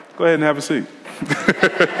Go ahead and have a seat.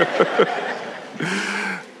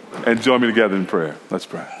 And join me together in prayer. Let's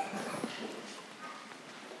pray.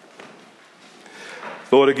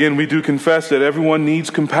 Lord, again, we do confess that everyone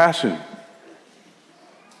needs compassion.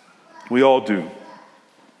 We all do.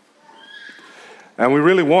 And we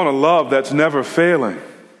really want a love that's never failing.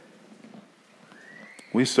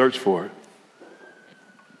 We search for it.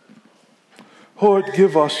 Lord,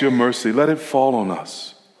 give us your mercy. Let it fall on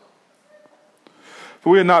us. For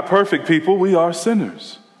we are not perfect people. We are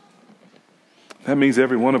sinners. That means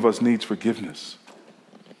every one of us needs forgiveness.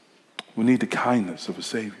 We need the kindness of a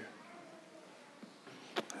Savior.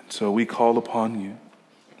 And so we call upon you,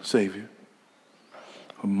 Savior.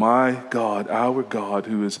 My God, our God,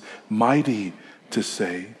 who is mighty to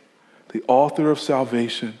save, the author of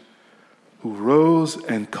salvation, who rose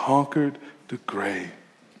and conquered the grave.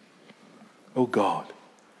 Oh God,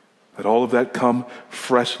 let all of that come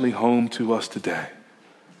freshly home to us today.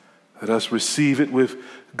 Let us receive it with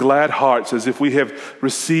glad hearts as if we have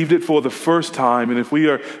received it for the first time. And if we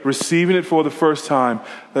are receiving it for the first time,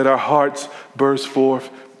 let our hearts burst forth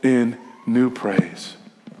in new praise.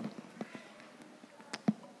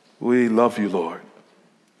 We love you, Lord.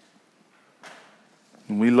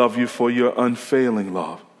 And we love you for your unfailing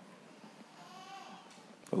love.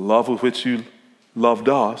 The love with which you loved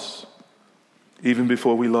us even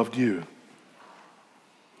before we loved you.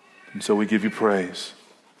 And so we give you praise.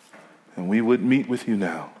 And we would meet with you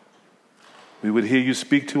now. We would hear you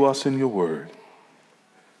speak to us in your word.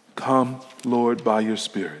 Come, Lord, by your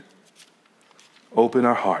Spirit. Open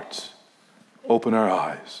our hearts. Open our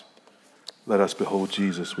eyes. Let us behold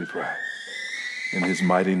Jesus, we pray. In his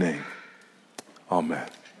mighty name. Amen.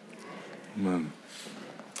 Amen.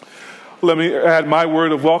 Let me add my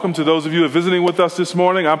word of welcome to those of you who are visiting with us this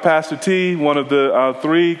morning. I'm Pastor T, one of the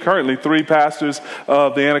currently three pastors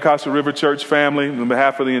of the Anacostia River Church family. On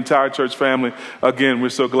behalf of the entire church family, again, we're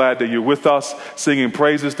so glad that you're with us, singing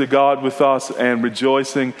praises to God with us and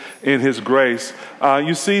rejoicing in his grace.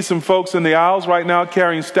 You see some folks in the aisles right now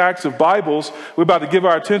carrying stacks of Bibles. We're about to give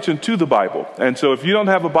our attention to the Bible. And so if you don't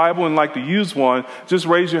have a Bible and like to use one, just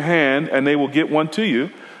raise your hand and they will get one to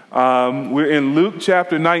you. We're in Luke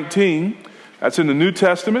chapter 19. That's in the New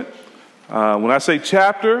Testament. When I say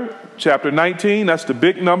chapter 19, that's the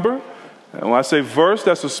big number. And when I say verse,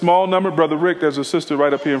 that's a small number. Brother Rick, there's a sister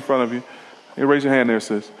right up here in front of you. Hey, raise your hand there,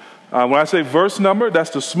 sis. When I say verse number, that's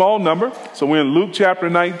the small number. So we're in Luke chapter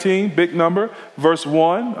 19, big number, verse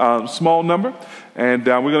 1, small number. And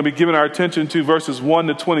we're going to be giving our attention to verses 1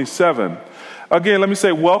 to 27. Again, let me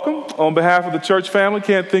say welcome on behalf of the church family.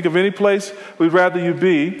 Can't think of any place we'd rather you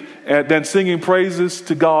be than singing praises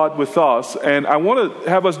to God with us. And I want to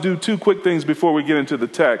have us do two quick things before we get into the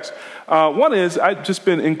text. One is I've just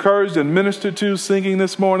been encouraged and ministered to singing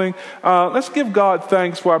this morning. Let's give God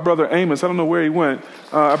thanks for our brother Amos. I don't know where he went.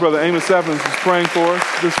 Our brother Amos Evans is praying for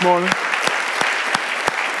us this morning.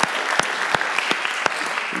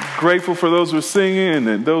 Grateful for those who are singing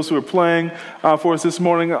and those who are playing for us this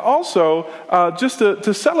morning. Also, just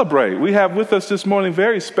to celebrate, we have with us this morning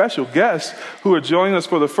very special guests who are joining us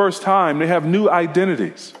for the first time. They have new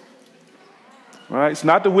identities. All right? It's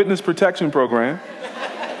not the Witness Protection Program.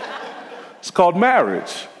 It's called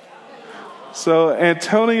marriage. So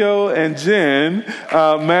Antonio and Jen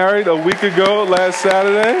married a week ago last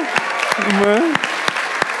Saturday. Amen.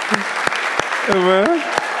 Amen.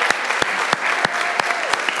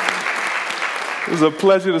 It was a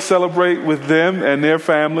pleasure to celebrate with them and their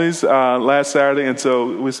families last Saturday, and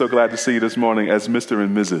so we're so glad to see you this morning as Mr.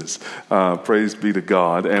 and Mrs. Praise be to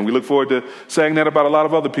God. And we look forward to saying that about a lot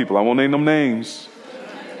of other people. I won't name them names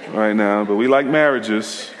right now, but we like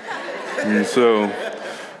marriages, and so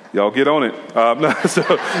y'all get on it.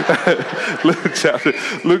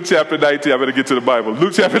 Luke chapter 19. I better get to the Bible.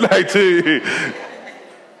 Luke chapter 19.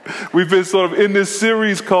 We've been sort of in this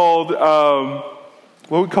series called...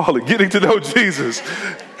 what we call it, getting to know Jesus.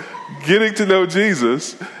 Getting to know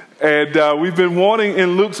Jesus. And we've been wanting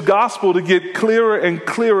in Luke's gospel to get clearer and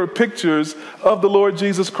clearer pictures of the Lord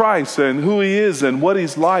Jesus Christ and who he is and what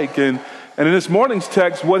he's like. And in this morning's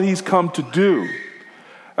text, what he's come to do.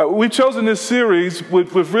 We've chosen this series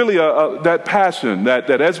with really that passion that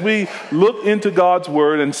as we look into God's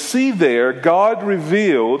word and see there God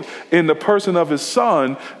revealed in the person of his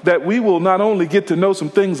son, that we will not only get to know some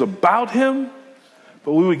things about him,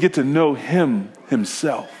 but we would get to know him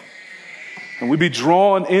himself. And we'd be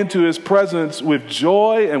drawn into his presence with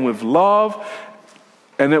joy and with love,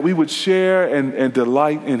 and that we would share and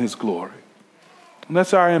delight in his glory. And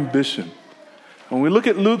that's our ambition. When we look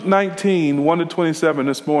at Luke 19, 1 to 27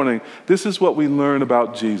 this morning, this is what we learn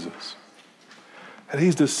about Jesus. That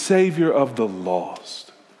he's the Savior of the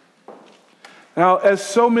lost. Now, as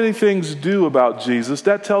so many things do about Jesus,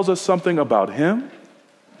 that tells us something about him,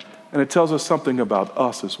 and it tells us something about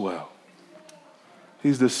us as well.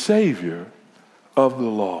 He's the Savior of the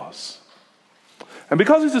lost. And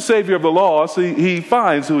because he's the Savior of the lost, he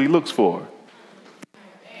finds who he looks for.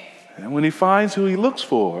 And when he finds who he looks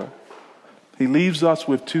for, he leaves us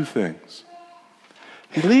with two things.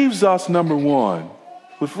 He leaves us, number one,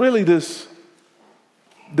 with really this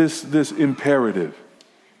imperative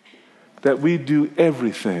that we do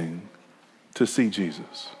everything to see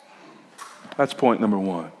Jesus. That's point number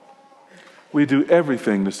one. We do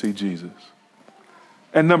everything to see Jesus.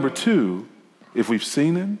 And number two, if we've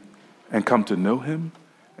seen him and come to know him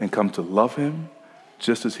and come to love him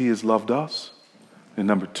just as he has loved us, and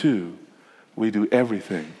number two, we do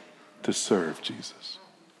everything to serve Jesus.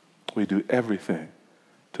 We do everything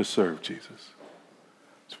to serve Jesus.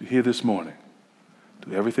 So we're here this morning.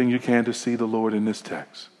 Do everything you can to see the Lord in this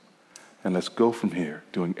text. And let's go from here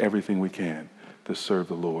doing everything we can to serve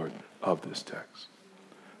the Lord of this text.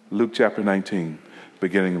 Luke chapter 19,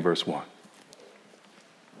 beginning in verse 1.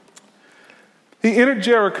 He entered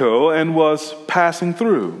Jericho and was passing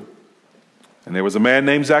through. And there was a man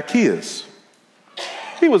named Zacchaeus.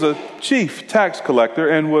 He was a chief tax collector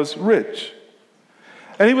and was rich.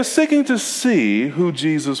 And he was seeking to see who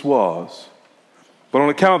Jesus was. But on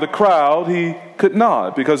account of the crowd, he could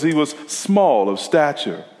not, because he was small of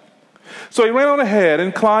stature. So he ran on ahead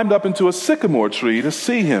and climbed up into a sycamore tree to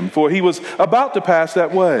see him, for he was about to pass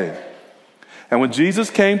that way. And when Jesus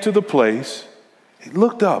came to the place, he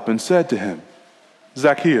looked up and said to him,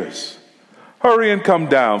 Zacchaeus, hurry and come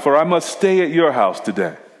down, for I must stay at your house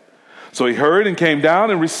today. So he hurried and came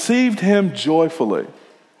down and received him joyfully.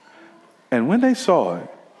 And when they saw it,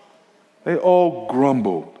 they all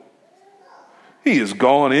grumbled. He has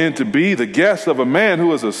gone in to be the guest of a man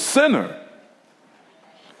who is a sinner.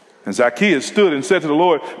 And Zacchaeus stood and said to the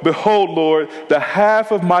Lord, Behold, Lord, the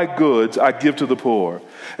half of my goods I give to the poor.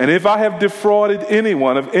 And if I have defrauded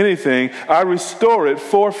anyone of anything, I restore it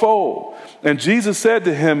fourfold. And Jesus said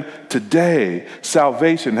to him, Today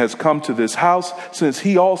salvation has come to this house, since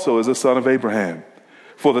he also is a son of Abraham.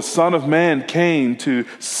 For the Son of Man came to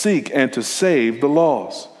seek and to save the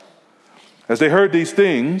lost. As they heard these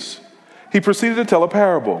things, he proceeded to tell a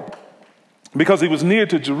parable, because he was near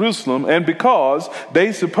to Jerusalem and because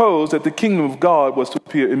they supposed that the kingdom of God was to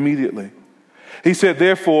appear immediately. He said,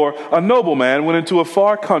 Therefore, a nobleman went into a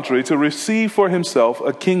far country to receive for himself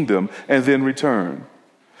a kingdom and then return.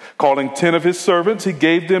 Calling 10 of his servants, he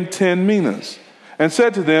gave them 10 minas and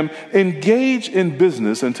said to them, Engage in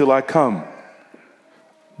business until I come.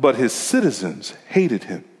 But his citizens hated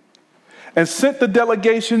him and sent the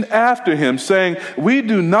delegation after him, saying, We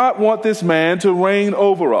do not want this man to reign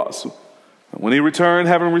over us. When he returned,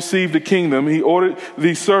 having received the kingdom, he ordered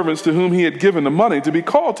these servants to whom he had given the money to be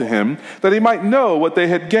called to him, that he might know what they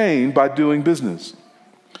had gained by doing business.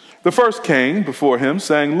 The first came before him,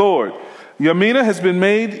 saying, Lord, your mina has been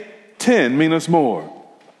made 10 minas more.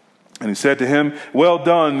 And he said to him, Well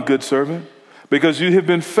done, good servant, because you have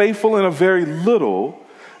been faithful in a very little,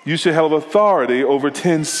 you shall have authority over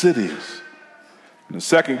 10 cities. And the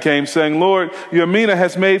second came, saying, Lord, your mina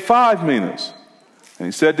has made 5 minas. And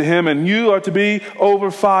he said to him, And you are to be over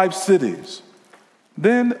 5 cities.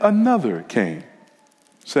 Then another came,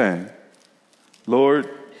 saying, Lord,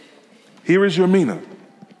 here is your mina,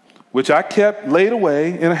 which I kept laid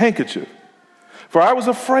away in a handkerchief. For I was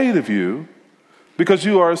afraid of you, because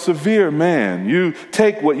you are a severe man. You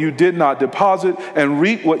take what you did not deposit and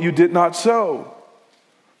reap what you did not sow.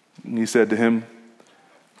 And he said to him,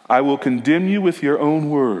 I will condemn you with your own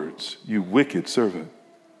words, you wicked servant.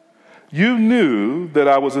 You knew that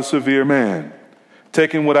I was a severe man,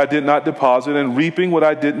 taking what I did not deposit and reaping what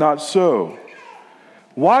I did not sow.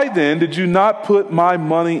 Why then did you not put my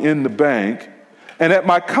money in the bank, and at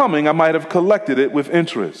my coming I might have collected it with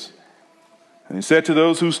interest? And he said to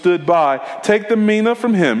those who stood by, Take the mina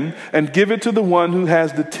from him and give it to the one who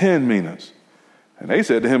has the 10 minas. And they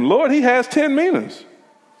said to him, Lord, he has 10 minas.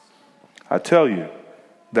 I tell you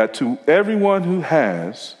that to everyone who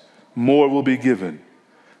has, more will be given.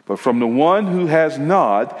 But from the one who has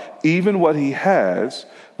not, even what he has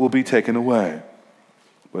will be taken away.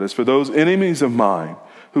 But as for those enemies of mine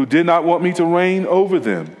who did not want me to reign over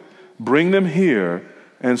them, bring them here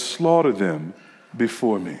and slaughter them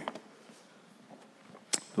before me.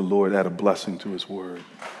 The Lord add a blessing to his word.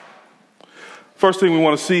 First thing we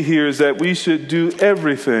want to see here is that we should do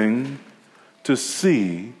everything to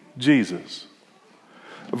see Jesus.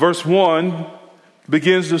 Verse 1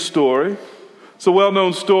 begins the story. It's a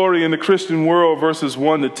well-known story in the Christian world, verses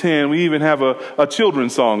 1 to 10. We even have a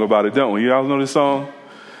children's song about it, don't we? You all know this song?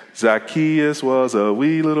 Zacchaeus was a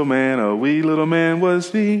wee little man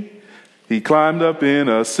was he. He climbed up in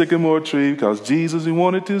a sycamore tree because Jesus he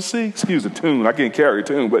wanted to see. Excuse the tune, I can't carry a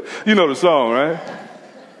tune, but you know the song, right?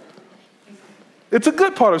 It's a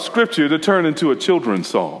good part of Scripture to turn into a children's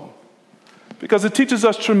song because it teaches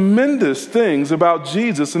us tremendous things about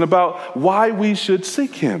Jesus and about why we should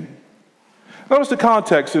seek him. Notice the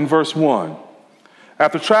context in verse 1.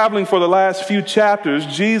 After traveling for the last few chapters,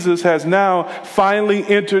 Jesus has now finally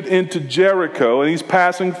entered into Jericho, and he's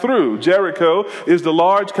passing through. Jericho is the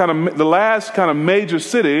last kind of major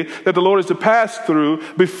city that the Lord is to pass through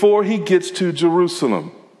before he gets to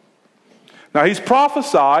Jerusalem. Now, he's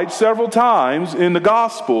prophesied several times in the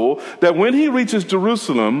gospel that when he reaches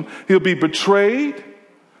Jerusalem, he'll be betrayed,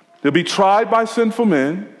 he'll be tried by sinful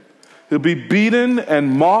men, he'll be beaten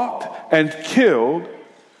and mocked and killed,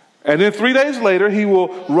 and then 3 days later, he will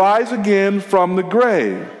rise again from the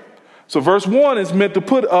grave. So verse 1 is meant to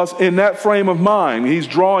put us in that frame of mind. He's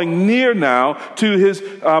drawing near now to his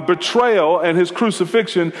betrayal and his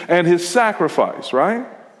crucifixion and his sacrifice, right?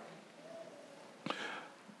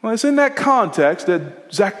 Well, it's in that context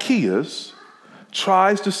that Zacchaeus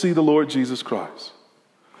tries to see the Lord Jesus Christ.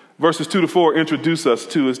 Verses 2 to 4 introduce us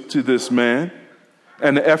to this man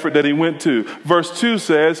and the effort that he went to. Verse 2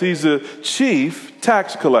 says he's a chief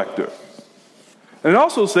tax collector. And it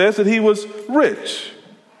also says that he was rich.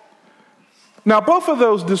 Now, both of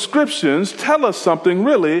those descriptions tell us something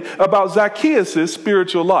really about Zacchaeus'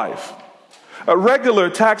 spiritual life. Regular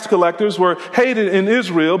tax collectors were hated in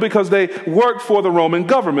Israel because they worked for the Roman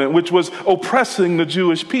government, which was oppressing the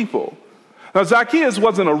Jewish people. Now, Zacchaeus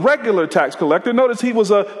wasn't a regular tax collector. Notice he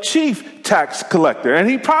was a chief tax collector, and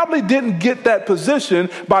he probably didn't get that position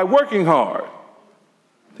by working hard.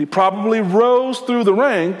 He probably rose through the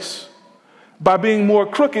ranks by being more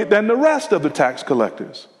crooked than the rest of the tax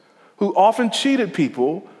collectors, who often cheated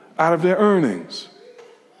people out of their earnings.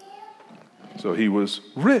 So he was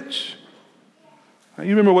rich. Now,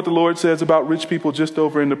 you remember what the Lord says about rich people just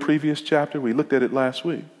over in the previous chapter? We looked at it last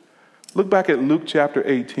week. Look back at Luke chapter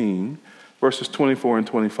 18, verses 24 and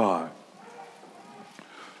 25.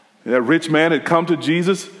 That rich man had come to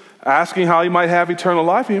Jesus asking how he might have eternal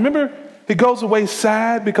life. And you remember, he goes away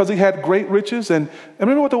sad because he had great riches. And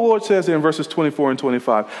remember what the Lord says there in verses 24 and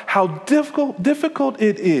 25. How difficult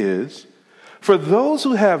it is for those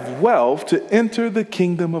who have wealth to enter the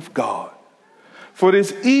kingdom of God. For it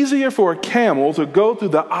is easier for a camel to go through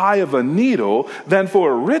the eye of a needle than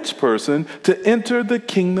for a rich person to enter the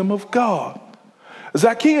kingdom of God.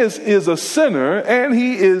 Zacchaeus is a sinner and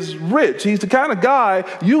he is rich. He's the kind of guy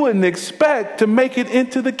you wouldn't expect to make it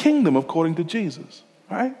into the kingdom according to Jesus,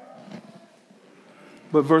 right?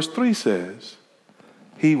 But verse 3 says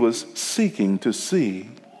he was seeking to see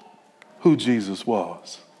who Jesus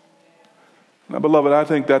was. Now, beloved, I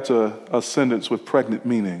think that's a sentence with pregnant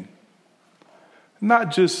meaning.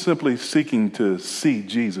 Not just simply seeking to see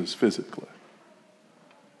Jesus physically.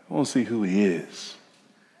 I want to see who he is.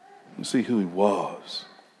 I want to see who he was.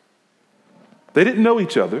 They didn't know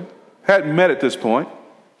each other, hadn't met at this point.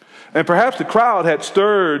 And perhaps the crowd had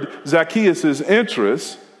stirred Zacchaeus'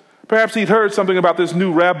 interest. Perhaps he'd heard something about this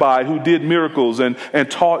new rabbi who did miracles and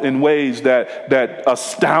taught in ways that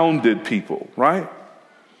astounded people, right?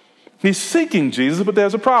 He's seeking Jesus, but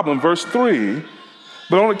there's a problem. Verse 3,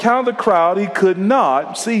 but on account of the crowd, he could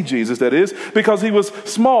not see Jesus, that is, because he was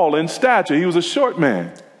small in stature. He was a short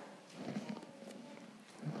man.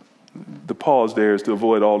 The pause there is to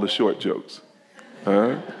avoid all the short jokes. All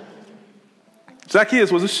right?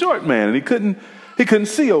 Zacchaeus was a short man, and he couldn't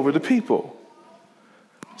see over the people.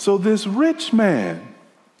 So this rich man,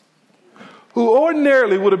 who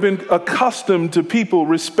ordinarily would have been accustomed to people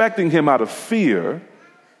respecting him out of fear,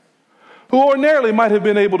 who ordinarily might have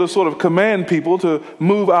been able to sort of command people to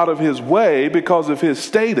move out of his way because of his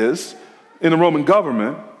status in the Roman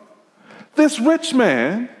government, this rich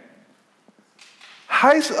man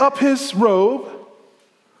hikes up his robe,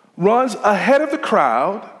 runs ahead of the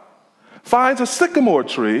crowd, finds a sycamore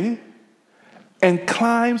tree, and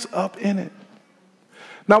climbs up in it.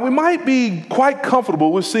 Now, we might be quite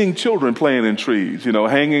comfortable with seeing children playing in trees,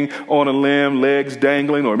 hanging on a limb, legs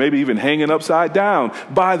dangling, or maybe even hanging upside down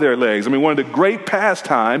by their legs. I mean, one of the great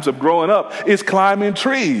pastimes of growing up is climbing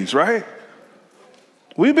trees, right?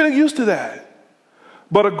 We've been used to that.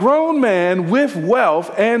 But a grown man with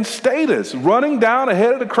wealth and status running down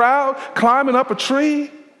ahead of the crowd, climbing up a tree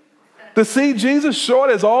to see Jesus, short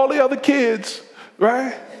as all the other kids,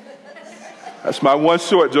 right? That's my one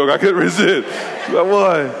short joke I couldn't resist. That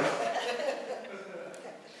one.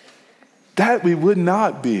 That we would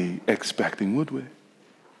not be expecting, would we?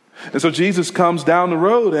 And so Jesus comes down the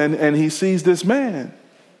road and he sees this man.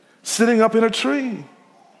 sitting up in a tree.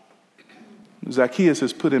 Zacchaeus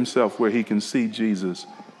has put himself where he can see Jesus,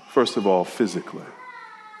 first of all, physically,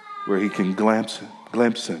 where he can glimpse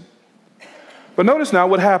him. But notice now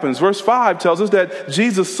what happens. Verse 5 tells us that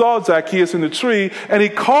Jesus saw Zacchaeus in the tree, and he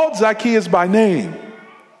called Zacchaeus by name.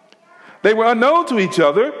 They were unknown to each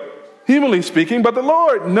other, humanly speaking, but the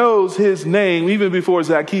Lord knows his name even before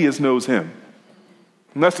Zacchaeus knows him.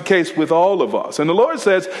 And that's the case with all of us. And the Lord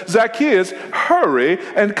says, Zacchaeus, hurry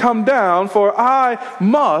and come down, for I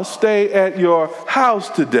must stay at your house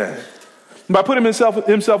today. By putting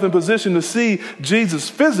himself in position to see Jesus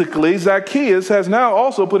physically, Zacchaeus has now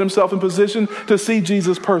also put himself in position to see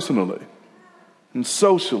Jesus personally and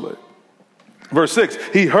socially. Verse 6,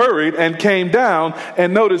 he hurried and came down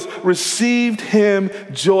and notice, received him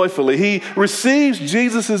joyfully. He receives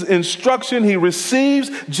Jesus' instruction. He receives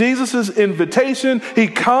Jesus' invitation. He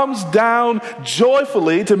comes down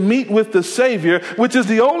joyfully to meet with the Savior, which is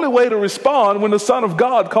the only way to respond when the Son of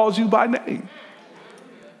God calls you by name.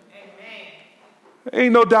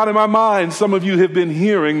 Ain't no doubt in my mind some of you have been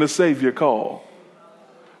hearing the Savior call.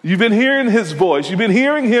 You've been hearing his voice. You've been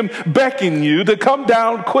hearing him beckon you to come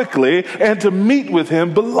down quickly and to meet with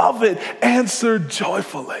him. Beloved, answer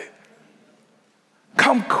joyfully.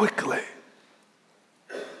 Come quickly.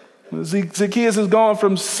 Zacchaeus has gone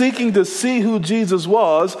from seeking to see who Jesus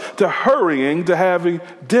was to hurrying to having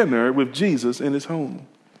dinner with Jesus in his home.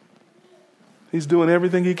 He's doing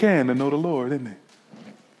everything he can to know the Lord, isn't he?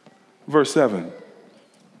 Verse 7,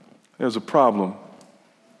 there's a problem.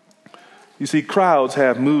 You see, crowds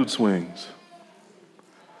have mood swings.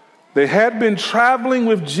 They had been traveling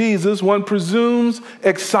with Jesus, one presumes,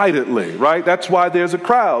 excitedly, right? That's why there's a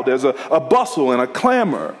crowd. There's a bustle and a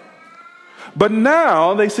clamor. But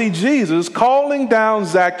now they see Jesus calling down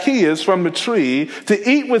Zacchaeus from the tree to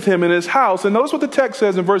eat with him in his house. And notice what the text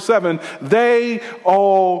says in verse 7. They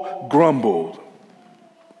all grumbled.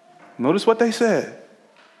 Notice what they said.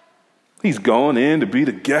 He's gone in to be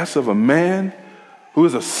the guest of a man who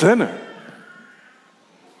is a sinner.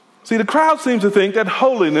 See, the crowd seems to think that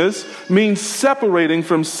holiness means separating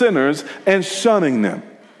from sinners and shunning them.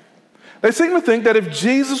 They seem to think that if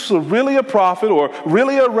Jesus was really a prophet or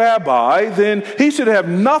really a rabbi, then he should have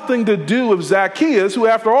nothing to do with Zacchaeus, who,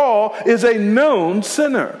 after all, is a known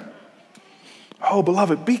sinner. Oh,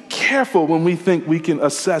 beloved, be careful when we think we can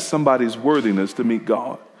assess somebody's worthiness to meet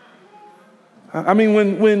God. I mean,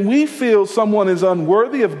 when we feel someone is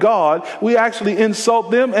unworthy of God, we actually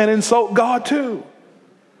insult them and insult God too.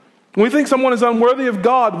 When we think someone is unworthy of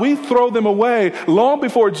God, we throw them away long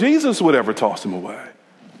before Jesus would ever toss them away.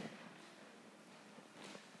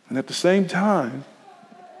 And at the same time,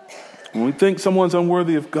 when we think someone's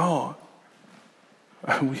unworthy of God,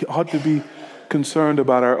 we ought to be concerned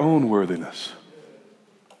about our own worthiness.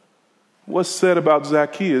 What's said about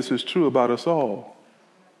Zacchaeus is true about us all.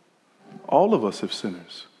 All of us have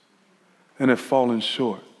sinners and have fallen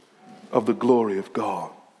short of the glory of God.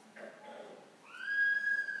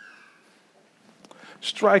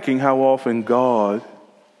 Striking how often God,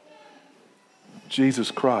 Jesus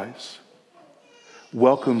Christ,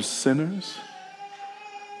 welcomes sinners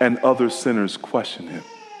and other sinners question him.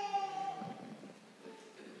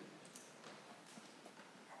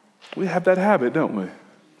 We have that habit, don't we?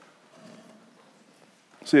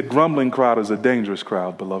 See, a grumbling crowd is a dangerous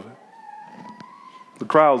crowd, beloved. The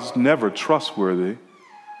crowd's never trustworthy,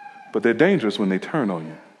 but they're dangerous when they turn on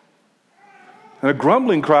you. And a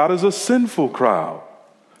grumbling crowd is a sinful crowd,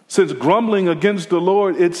 since grumbling against the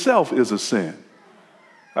Lord itself is a sin.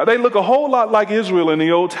 They look a whole lot like Israel in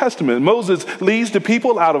the Old Testament. Moses leads the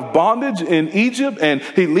people out of bondage in Egypt, and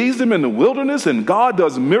he leads them in the wilderness, and God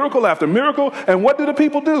does miracle after miracle. And what do the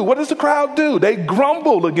people do? What does the crowd do? They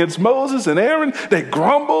grumble against Moses and Aaron. They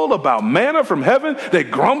grumble about manna from heaven. They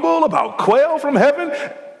grumble about quail from heaven.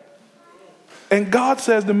 And God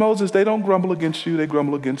says to Moses, they don't grumble against you, they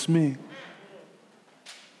grumble against me.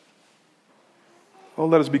 Oh,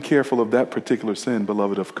 let us be careful of that particular sin,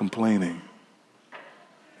 beloved, of complaining.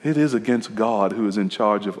 It is against God who is in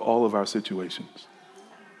charge of all of our situations.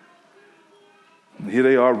 And here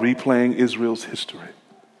they are replaying Israel's history,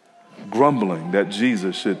 grumbling that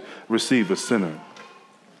Jesus should receive a sinner.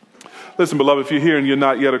 Listen, beloved, if you're here and you're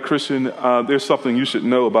not yet a Christian, there's something you should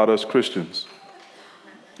know about us Christians.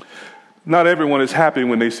 Not everyone is happy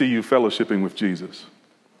when they see you fellowshipping with Jesus,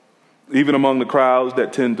 even among the crowds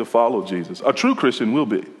that tend to follow Jesus. A true Christian will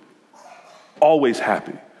be always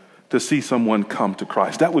happy to see someone come to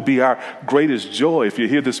Christ. That would be our greatest joy. If you're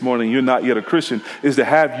here this morning, you're not yet a Christian, is to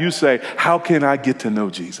have you say, how can I get to know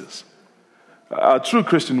Jesus? A true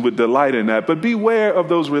Christian would delight in that. But beware of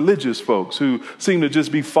those religious folks who seem to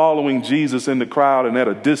just be following Jesus in the crowd and at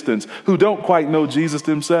a distance, who don't quite know Jesus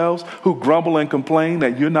themselves, who grumble and complain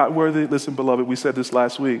that you're not worthy. Listen, beloved, we said this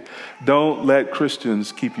last week. Don't let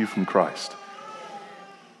Christians keep you from Christ.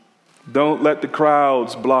 Don't let the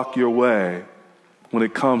crowds block your way when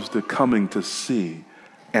it comes to coming to see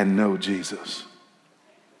and know Jesus.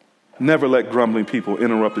 Never let grumbling people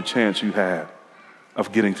interrupt the chance you have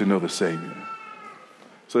of getting to know the Savior.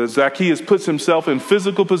 So as Zacchaeus puts himself in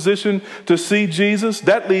physical position to see Jesus,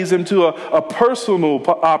 that leads him to a personal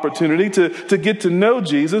opportunity to get to know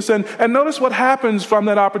Jesus. And notice what happens from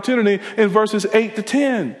that opportunity in verses 8 to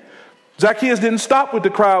 10. Zacchaeus didn't stop with the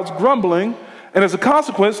crowds grumbling. And as a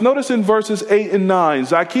consequence, notice in verses 8 and 9,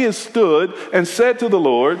 Zacchaeus stood and said to the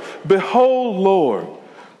Lord, "Behold, Lord,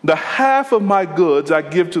 the half of my goods I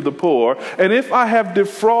give to the poor, and if I have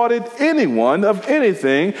defrauded anyone of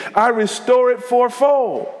anything, I restore it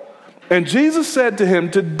fourfold." And Jesus said to him,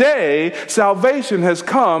 "Today salvation has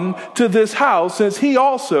come to this house, since he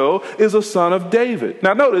also is a son of David."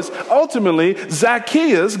 Now notice, ultimately,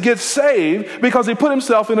 Zacchaeus gets saved because he put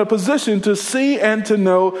himself in a position to see and to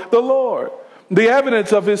know the Lord. The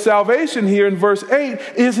evidence of his salvation here in verse 8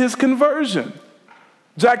 is his conversion.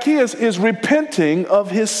 Zacchaeus is repenting of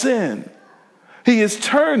his sin. He is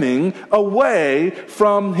turning away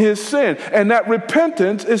from his sin. And that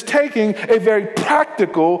repentance is taking a very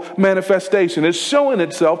practical manifestation. It's showing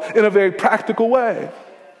itself in a very practical way.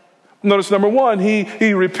 Notice number one,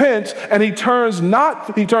 he repents and he turns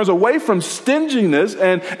away from stinginess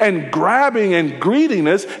and grabbing and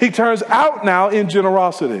greediness. He turns out now in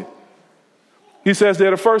generosity. He says there,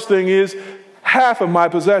 the first thing is, half of my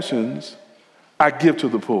possessions I give to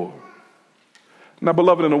the poor. Now,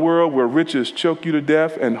 beloved, in a world where riches choke you to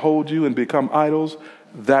death and hold you and become idols,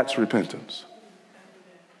 that's repentance.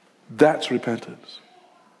 That's repentance.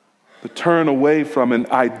 To turn away from an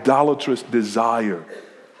idolatrous desire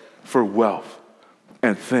for wealth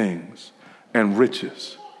and things and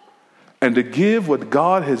riches, and to give what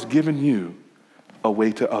God has given you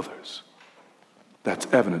away to others. That's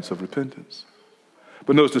evidence of repentance.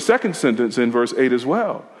 But notice the second sentence in verse 8 as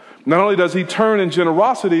well. Not only does he turn in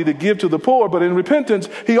generosity to give to the poor, but in repentance,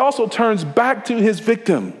 he also turns back to his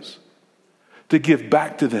victims to give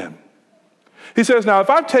back to them. He says, now, if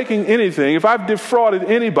I've taken anything, if I've defrauded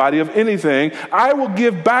anybody of anything, I will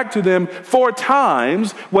give back to them 4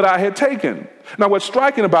 times what I had taken. Now, what's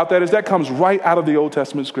striking about that is that comes right out of the Old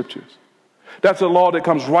Testament scriptures. That's a law that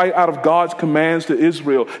comes right out of God's commands to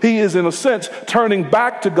Israel. He is, in a sense, turning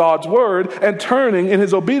back to God's word and turning in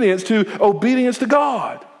his obedience to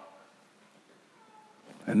God.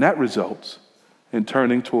 And that results in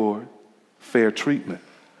turning toward fair treatment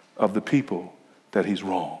of the people that he's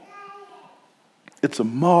wronged. It's a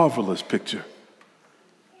marvelous picture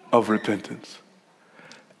of repentance.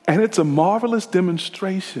 And it's a marvelous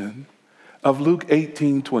demonstration of Luke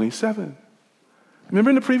 18:27.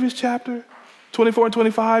 Remember in the previous chapter, 24 and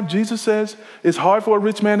 25, Jesus says, it's hard for a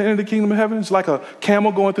rich man to enter the kingdom of heaven. It's like a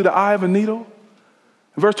camel going through the eye of a needle.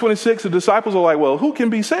 In verse 26, the disciples are like, well, who can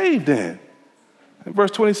be saved then? And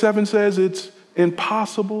verse 27 says it's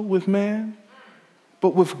impossible with man,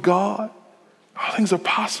 but with God, all things are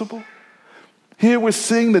possible. Here we're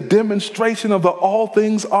seeing the demonstration of the all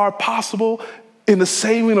things are possible in the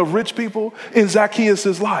saving of rich people in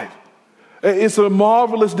Zacchaeus' life. It's a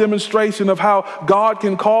marvelous demonstration of how God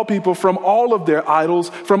can call people from all of their idols,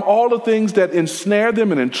 from all the things that ensnare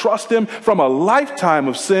them and entrust them, from a lifetime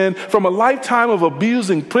of sin, from a lifetime of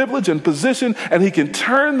abusing privilege and position, and he can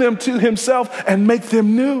turn them to himself and make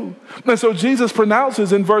them new. And so Jesus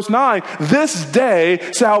pronounces in verse 9, this day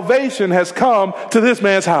salvation has come to this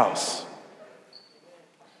man's house.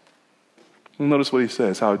 Notice what he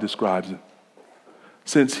says, how he describes it.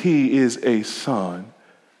 Since he is a son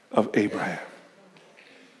of Abraham.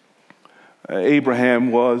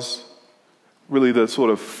 Abraham was really the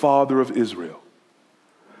sort of father of Israel,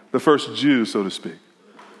 the first Jew, so to speak,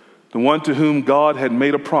 the one to whom God had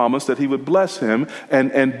made a promise that he would bless him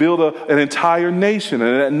and build an entire nation,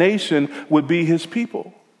 and that nation would be his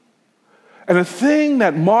people. And the thing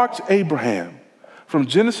that marked Abraham from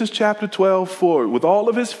Genesis chapter 12 forward, with all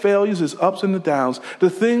of his failures, his ups and the downs, the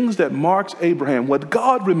things that marks Abraham, what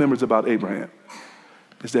God remembers about Abraham,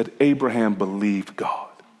 is that Abraham believed God.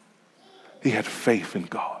 He had faith in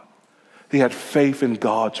God. He had faith in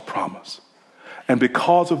God's promise. And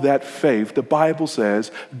because of that faith, the Bible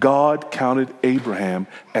says God counted Abraham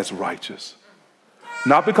as righteous.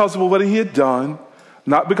 Not because of what he had done,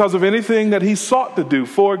 not because of anything that he sought to do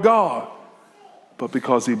for God, but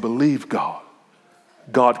because he believed God.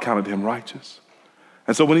 God counted him righteous.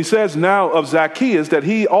 And so when he says now of Zacchaeus that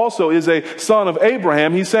he also is a son of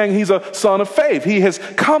Abraham, he's saying he's a son of faith. He has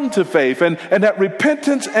come to faith, and that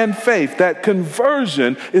repentance and faith, that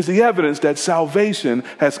conversion, is the evidence that salvation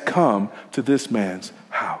has come to this man's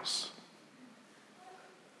house.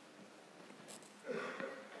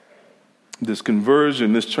 This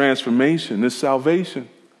conversion, this transformation, this salvation,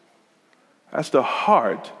 that's the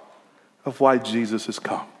heart of why Jesus has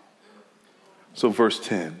come. So verse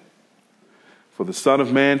 10. For the Son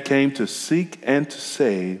of Man came to seek and to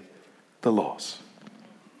save the lost.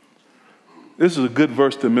 This is a good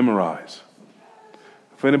verse to memorize.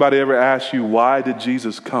 If anybody ever asks you, why did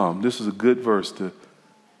Jesus come? This is a good verse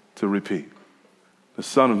to repeat. The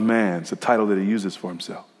Son of Man, it's the title that he uses for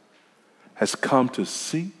himself, has come to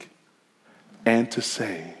seek and to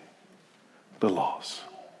save the lost.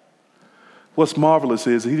 What's marvelous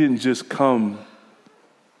is he didn't just come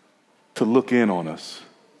to look in on us,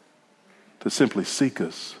 to simply seek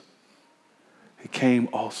us. He came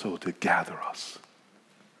also to gather us,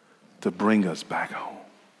 to bring us back home.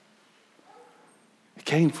 He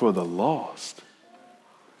came for the lost.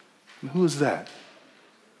 And who is that?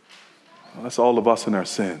 Well, that's all of us in our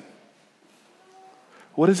sin.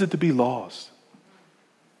 What is it to be lost?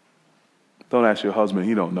 Don't ask your husband.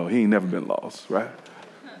 He don't know. He ain't never been lost, right?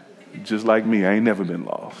 Just like me, I ain't never been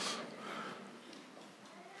lost.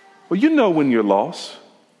 Well, you know when you're lost.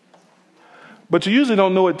 But you usually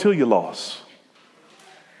don't know it till you're lost.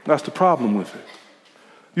 That's the problem with it.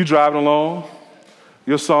 You driving along,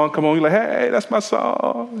 your song come on, you're like, hey, that's my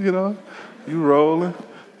song, you know. You rolling,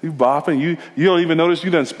 you bopping, you don't even notice you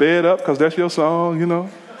done sped up because that's your song, you know.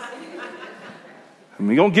 I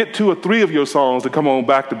mean, you don't get 2 or 3 of your songs to come on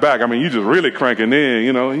back to back. I mean, you just really cranking in,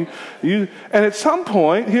 you know. And at some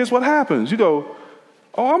point, here's what happens. You go,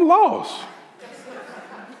 oh, I'm lost.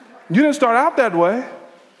 You didn't start out that way.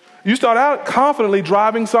 You start out confidently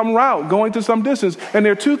driving some route, going to some distance. And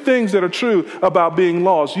there are 2 things that are true about being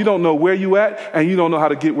lost. You don't know where you at, and you don't know how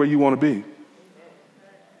to get where you want to be.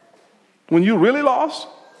 When you're really lost,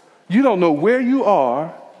 you don't know where you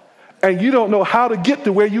are, and you don't know how to get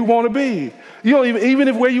to where you want to be. You don't even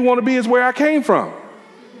if where you want to be is where I came from.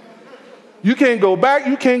 You can't go back,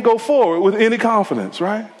 you can't go forward with any confidence,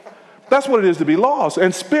 right? That's what it is to be lost.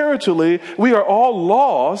 And spiritually, we are all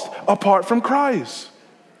lost apart from Christ.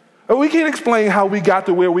 We can't explain how we got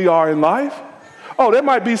to where we are in life. Oh, there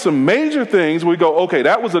might be some major things we go, okay,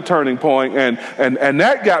 that was a turning point and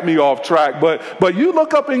that got me off track. But you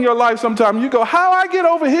look up in your life sometime, you go, how I get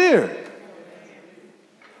over here?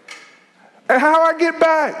 And how I get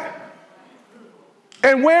back?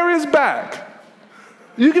 And where is back?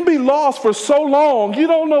 You can be lost for so long, you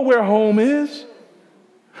don't know where home is.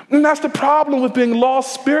 And that's the problem with being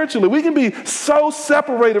lost spiritually. We can be so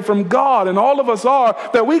separated from God, and all of us are,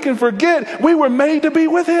 that we can forget we were made to be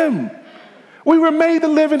with him. We were made to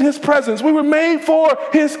live in his presence. We were made for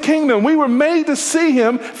his kingdom. We were made to see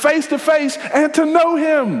him face to face and to know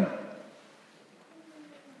him.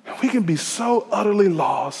 And we can be so utterly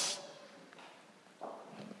lost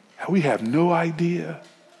that we have no idea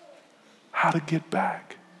how to get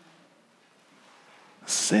back.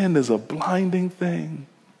 Sin is a blinding thing.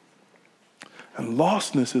 And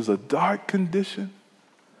lostness is a dark condition.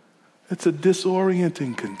 It's a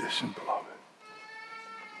disorienting condition, beloved.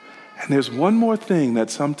 And there's one more thing that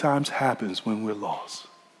sometimes happens when we're lost.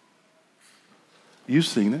 You've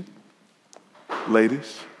seen it,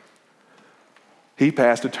 ladies. He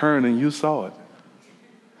passed a turn and you saw it.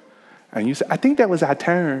 And you said, I think that was our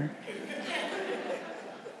turn.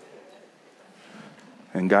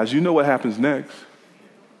 And guys, you know what happens next.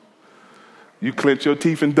 You clench your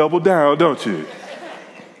teeth and double down, don't you?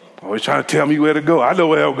 Always trying to tell me where to go. I know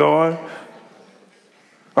where I'm going.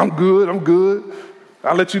 I'm good.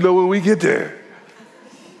 I'll let you know when we get there.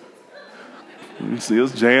 You see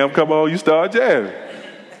us jam, come on, you start jamming.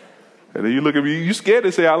 And then you look at me, you scared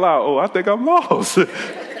to say out loud, oh, I think I'm lost.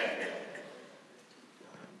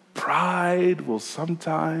 Pride will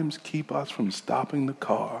sometimes keep us from stopping the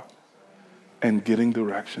car and getting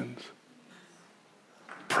directions.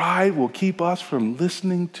 Pride will keep us from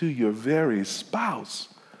listening to your very spouse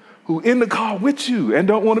who's in the car with you and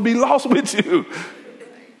don't want to be lost with you.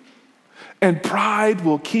 And pride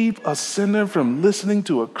will keep a sinner from listening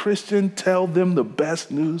to a Christian tell them the best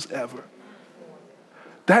news ever.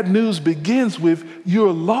 That news begins with,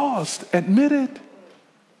 you're lost, admit it.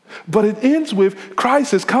 But it ends with,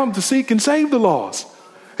 Christ has come to seek and save the lost.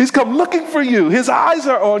 He's come looking for you. His eyes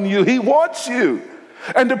are on you. He wants you.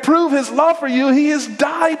 And to prove his love for you, he has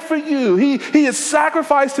died for you. He has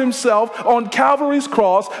sacrificed himself on Calvary's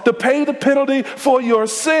cross to pay the penalty for your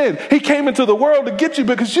sin. He came into the world to get you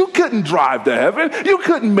because you couldn't drive to heaven. You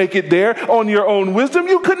couldn't make it there on your own wisdom.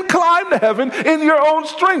 You couldn't climb to heaven in your own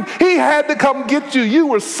strength. He had to come get you. You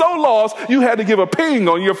were so lost, you had to give a ping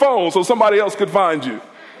on your phone so somebody else could find you.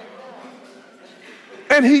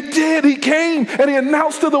 And he did. He came and he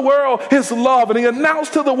announced to the world his love, and he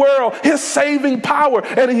announced to the world his saving power,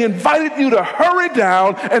 and he invited you to hurry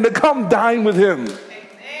down and to come dine with him.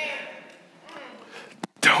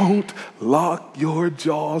 Don't lock your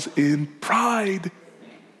jaws in pride.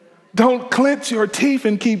 Don't clench your teeth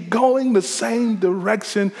and keep going the same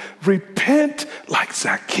direction. Repent like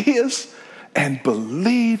Zacchaeus and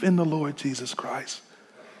believe in the Lord Jesus Christ,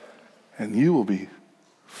 and you will be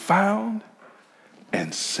found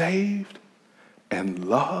and saved and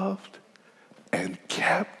loved and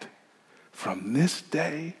kept from this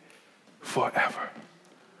day forever.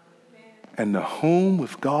 And the home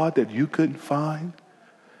with God that you couldn't find,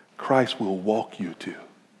 Christ will walk you to.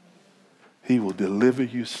 He will deliver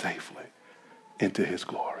you safely into his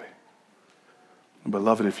glory.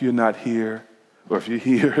 Beloved, if you're not here, or if you're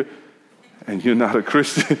here and you're not a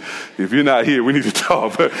Christian, if you're not here, we need to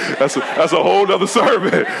talk. But that's a whole other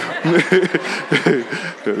sermon.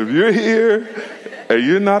 If you're here and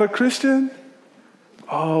you're not a Christian,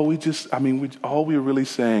 all we're really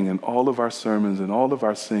saying in all of our sermons and all of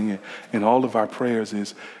our singing and all of our prayers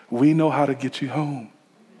is, we know how to get you home.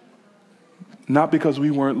 Not because we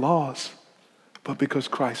weren't lost, but because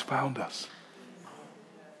Christ found us.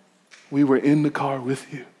 We were in the car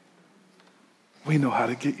with you. We know how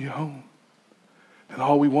to get you home. And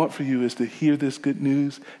all we want for you is to hear this good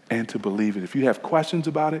news and to believe it. If you have questions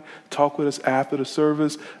about it, talk with us after the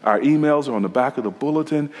service. Our emails are on the back of the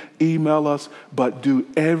bulletin. Email us, but do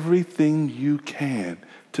everything you can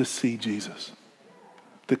to see Jesus,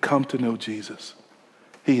 to come to know Jesus.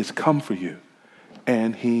 He has come for you,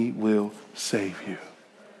 and he will save you.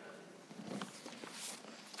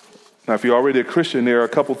 Now, if you're already a Christian, there are a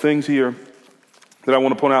couple things here that I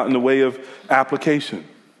want to point out in the way of application.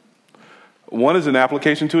 One is an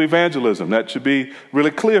application to evangelism. That should be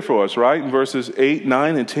really clear for us, right? In verses 8,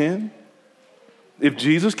 9, and 10. If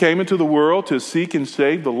Jesus came into the world to seek and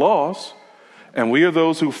save the lost, and we are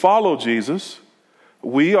those who follow Jesus,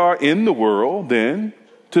 we are in the world then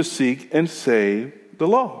to seek and save the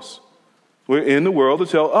lost. We're in the world to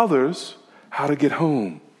tell others how to get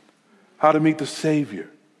home, how to meet the Savior.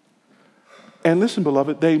 And listen,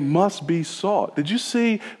 beloved, they must be sought. Did you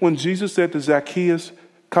see when Jesus said to Zacchaeus,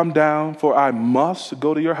 "Come down, for I must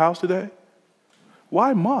go to your house today"?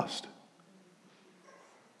 Why must?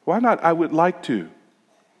 Why not I would like to?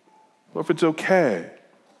 Or if it's okay.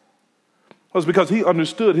 Well, it's because he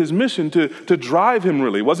understood his mission to drive him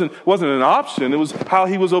really. It wasn't an option. It was how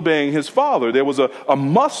he was obeying his Father. There was a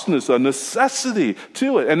mustness, a necessity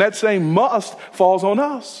to it. And that same must falls on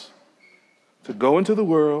us to go into the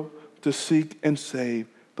world to seek and save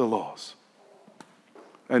the lost.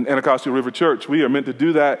 And Anacostia River Church, we are meant to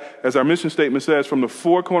do that, as our mission statement says, from the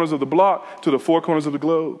four corners of the block to the four corners of the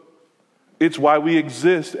globe. It's why we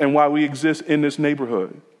exist and why we exist in this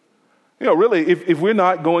neighborhood. You know, really, if we're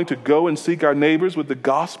not going to go and seek our neighbors with the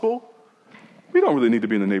gospel, we don't really need to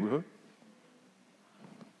be in the neighborhood.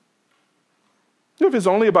 If it's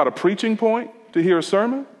only about a preaching point to hear a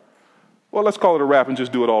sermon, well, let's call it a wrap and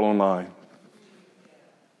just do it all online.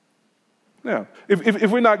 Yeah.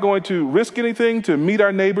 If we're not going to risk anything to meet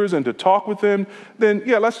our neighbors and to talk with them, then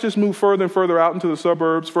let's just move further and further out into the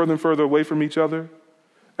suburbs, further and further away from each other,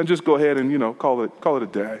 and just go ahead and, call it a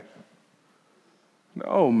day.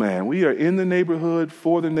 No, man, we are in the neighborhood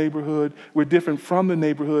for the neighborhood. We're different from the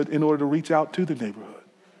neighborhood in order to reach out to the neighborhood.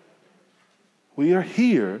 We are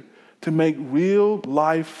here to make real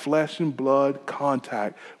life, flesh and blood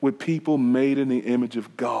contact with people made in the image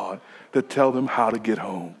of God, to tell them how to get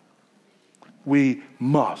home. We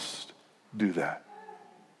must do that.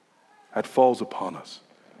 That falls upon us.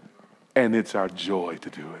 And it's our joy to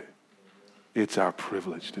do it. It's our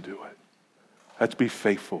privilege to do it. Let's be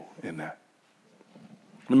faithful in that.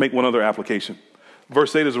 Let me make one other application.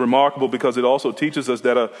 Verse 8 is remarkable because it also teaches us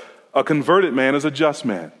that a converted man is a just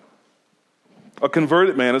man. A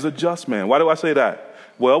converted man is a just man. Why do I say that?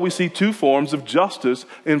 Well, we see two forms of justice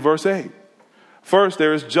in verse 8. First,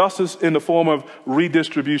 there is justice in the form of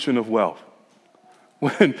redistribution of wealth.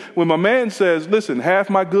 When my man says, listen, half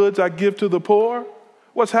my goods I give to the poor,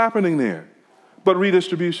 what's happening there? But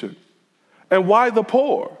redistribution. And why the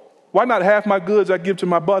poor? Why not half my goods I give to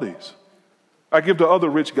my buddies? I give to other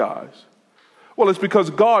rich guys. Well, it's because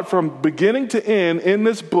God, from beginning to end in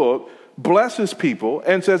this book, blesses people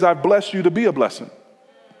and says, I bless you to be a blessing.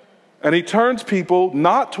 And he turns people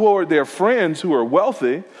not toward their friends who are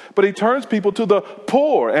wealthy, but he turns people to the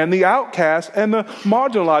poor and the outcast and the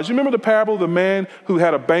marginalized. You remember the parable of the man who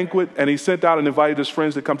had a banquet and he sent out and invited his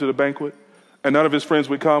friends to come to the banquet? And none of his friends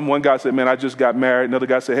would come. One guy said, man, I just got married. Another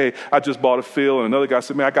guy said, hey, I just bought a field. And another guy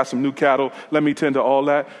said, man, I got some new cattle. Let me tend to all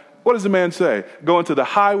that. What does the man say? Go into the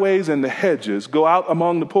highways and the hedges, go out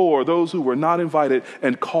among the poor, those who were not invited,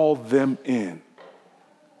 and call them in.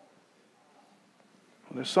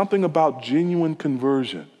 There's something about genuine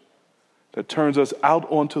conversion that turns us out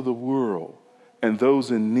onto the world and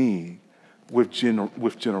those in need with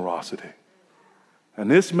generosity.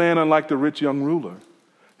 And this man, unlike the rich young ruler,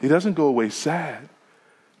 he doesn't go away sad.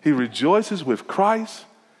 He rejoices with Christ,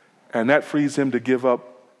 and that frees him to give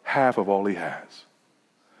up half of all he has.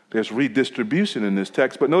 There's redistribution in this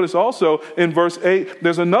text, but notice also in verse 8,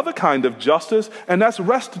 there's another kind of justice, and that's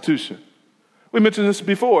restitution. We mentioned this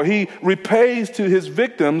before. He repays to his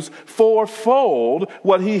victims fourfold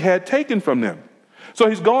what he had taken from them. So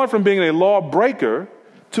he's gone from being a lawbreaker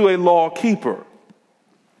to a law keeper.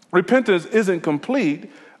 Repentance isn't complete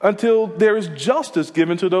until there is justice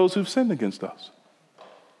given to those who've sinned against us.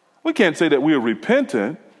 We can't say that we are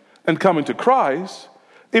repentant and coming to Christ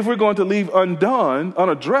if we're going to leave undone,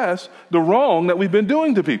 unaddressed, the wrong that we've been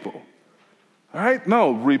doing to people. All right?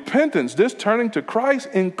 No, repentance, this turning to Christ,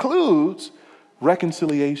 includes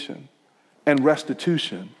reconciliation and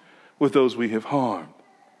restitution with those we have harmed.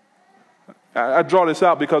 I draw this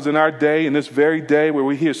out because in our day, in this very day where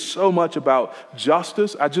we hear so much about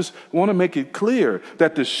justice, I just want to make it clear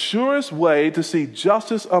that the surest way to see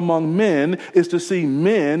justice among men is to see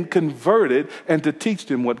men converted and to teach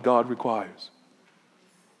them what God requires.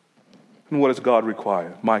 And what does God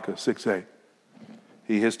require? Micah 6:8.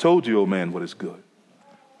 He has told you, O man, what is good.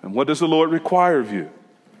 And what does the Lord require of you?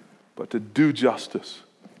 But to do justice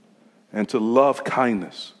and to love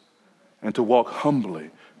kindness and to walk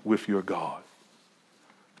humbly with your God.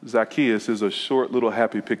 Zacchaeus is a short little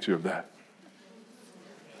happy picture of that.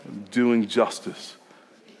 Doing justice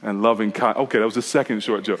and loving kindness. Okay, that was the second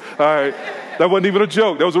short joke. All right. That wasn't even a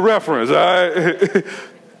joke. That was a reference. All right.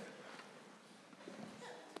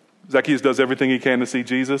 Zacchaeus does everything he can to see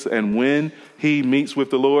Jesus, and when he meets with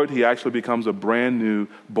the Lord, he actually becomes a brand new,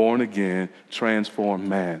 born-again, transformed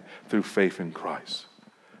man through faith in Christ.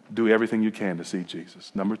 Do everything you can to see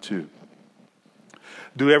Jesus. Number 2,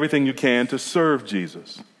 do everything you can to serve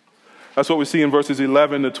Jesus. That's what we see in verses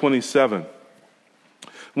 11 to 27.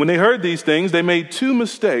 When they heard these things, they made 2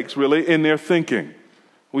 mistakes, really, in their thinking.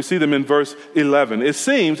 We see them in verse 11. It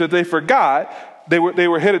seems that they forgot they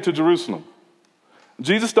were headed to Jerusalem.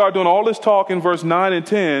 Jesus started doing all this talk in verse 9 and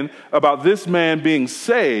 10 about this man being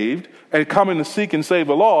saved and coming to seek and save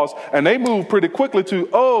the lost, and they moved pretty quickly to,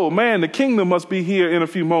 oh man, the kingdom must be here in a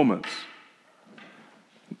few moments.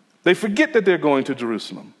 They forget that they're going to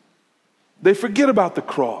Jerusalem. They forget about the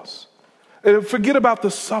cross. They forget about the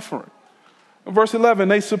suffering. In verse 11,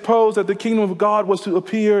 they suppose that the kingdom of God was to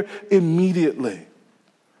appear immediately.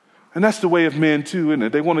 And that's the way of men too, isn't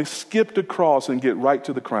it? They want to skip the cross and get right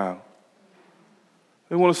to the crown.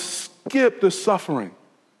 They want to skip the suffering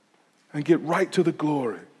and get right to the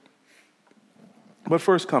glory. But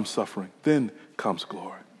first comes suffering, then comes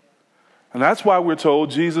glory. And that's why we're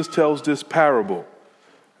told Jesus tells this parable.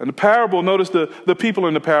 And the parable, notice the people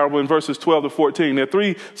in the parable in verses 12 to 14. There are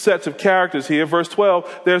 3 sets of characters here. Verse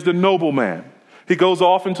 12, there's the nobleman. He goes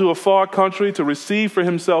off into a far country to receive for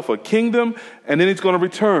himself a kingdom, and then he's going to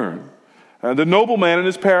return. And the nobleman in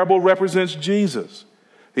this parable represents Jesus.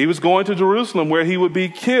 He was going to Jerusalem where he would be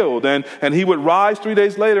killed, and he would rise 3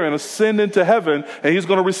 days later and ascend into heaven, and he was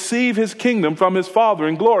going to receive his kingdom from his Father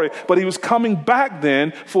in glory. But he was coming back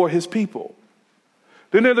then for his people.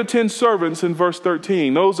 Then there are the 10 servants in verse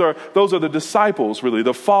 13. Those are the disciples, really,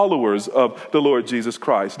 the followers of the Lord Jesus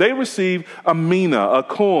Christ. They receive a mina, a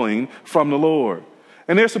coin from the Lord.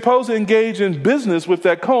 And they're supposed to engage in business with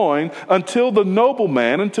that coin until the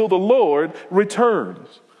nobleman, until the Lord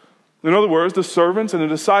returns. In other words, the servants and the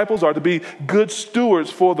disciples are to be good stewards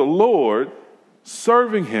for the Lord,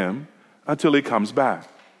 serving him until he comes back.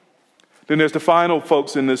 Then there's the final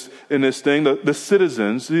folks in this thing, the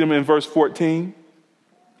citizens. See them in verse 14?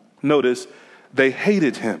 Notice, they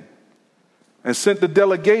hated him and sent the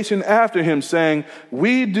delegation after him saying,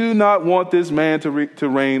 we do not want this man to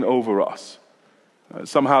reign over us.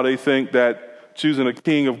 Somehow they think that choosing a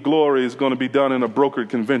king of glory is going to be done in a brokered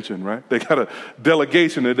convention, right? They got a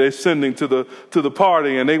delegation that they're sending to the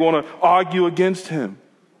party, and they want to argue against him.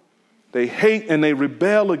 They hate and they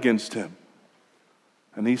rebel against him.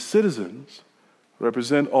 And these citizens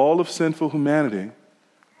represent all of sinful humanity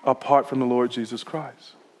apart from the Lord Jesus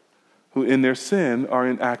Christ, who in their sin are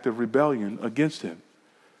in active rebellion against him,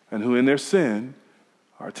 and who in their sin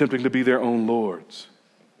are attempting to be their own lords.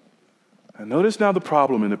 And notice now the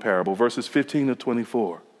problem in the parable, verses 15 to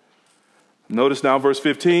 24. Notice now verse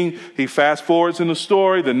 15, he fast forwards in the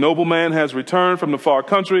story. The nobleman has returned from the far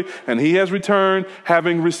country, and he has returned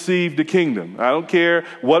having received the kingdom. I don't care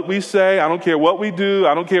what we say. I don't care what we do.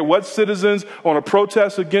 I don't care what citizens on a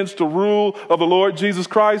protest against the rule of the Lord Jesus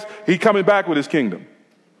Christ. He's coming back with his kingdom.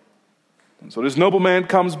 And so this nobleman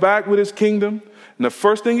comes back with his kingdom. And the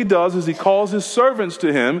first thing he does is he calls his servants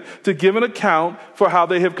to him to give an account for how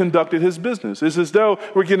they have conducted his business. It's as though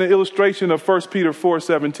we're getting an illustration of 1 Peter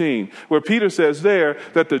 4:17, where Peter says there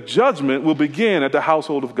that the judgment will begin at the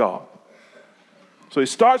household of God. So he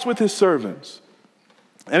starts with his servants.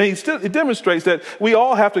 And it demonstrates that we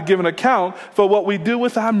all have to give an account for what we do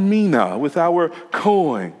with our mina, with our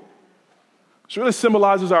coin. It really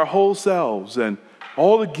symbolizes our whole selves and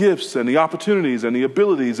all the gifts and the opportunities and the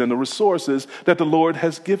abilities and the resources that the Lord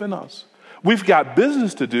has given us. We've got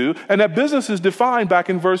business to do, and that business is defined back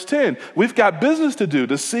in verse 10. We've got business to do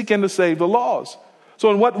to seek and to save the lost. So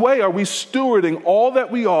in what way are we stewarding all that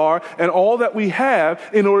we are and all that we have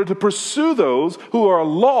in order to pursue those who are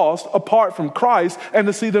lost apart from Christ and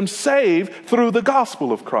to see them saved through the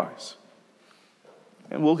gospel of Christ?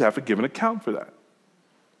 And we'll have to give an account for that.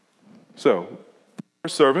 So,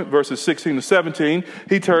 servant, verses 16 to 17,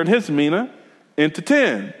 he turned his mina into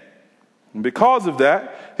 10. And because of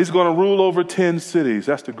that, he's going to rule over 10 cities.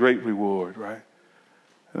 That's the great reward, right?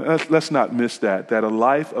 Let's not miss that a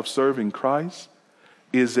life of serving Christ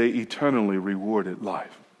is a eternally rewarded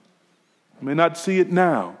life. You may not see it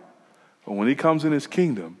now, but when he comes in his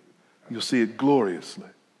kingdom, you'll see it gloriously.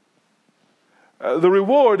 The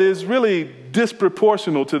reward is really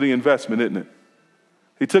disproportional to the investment, isn't it?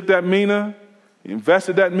 He took that mina, he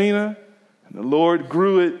invested that mina, and the Lord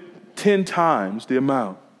grew it 10 times the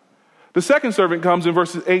amount. The second servant comes in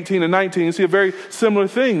verses 18 and 19. You see a very similar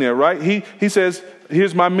thing there, right? He says,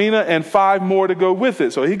 here's my mina and 5 more to go with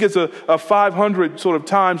it. So he gets a 500 sort of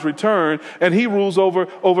times return, and he rules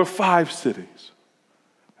over 5 cities.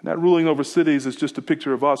 And that ruling over cities is just a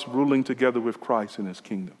picture of us ruling together with Christ in his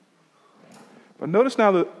kingdom. But notice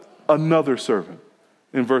now another servant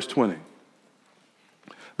in verse 20.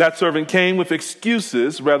 That servant came with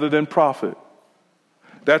excuses rather than profit.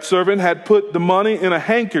 That servant had put the money in a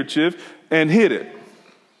handkerchief and hid it.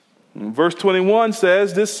 And verse 21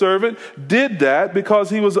 says this servant did that because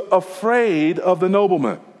he was afraid of the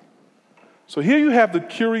nobleman. So here you have the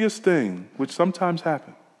curious thing, which sometimes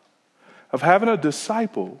happens, of having a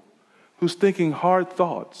disciple who's thinking hard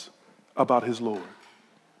thoughts about his Lord.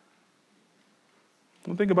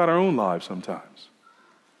 We'll think about our own lives sometimes.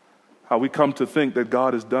 How we come to think that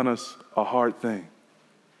God has done us a hard thing.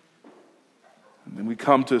 And then we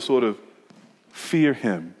come to sort of fear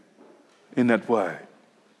him in that way.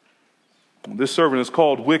 This servant is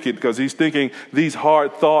called wicked because he's thinking these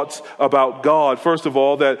hard thoughts about God. First of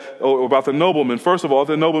all, or about the nobleman. First of all,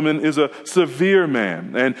 the nobleman is a severe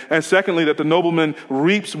man. And secondly, that the nobleman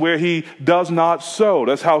reaps where he does not sow.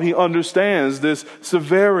 That's how he understands this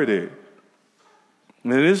severity.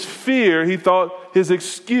 And in his fear, he thought his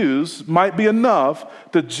excuse might be enough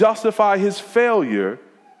to justify his failure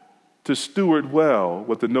to steward well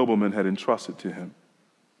what the nobleman had entrusted to him.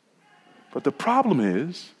 But the problem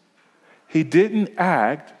is, he didn't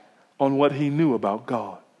act on what he knew about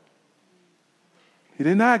God. He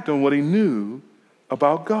didn't act on what he knew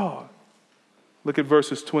about God. Look at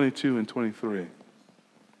verses 22 and 23.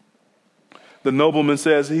 The nobleman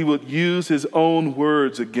says he would use his own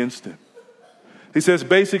words against him. He says,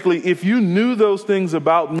 basically, if you knew those things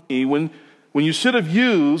about me when you should have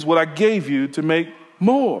used what I gave you to make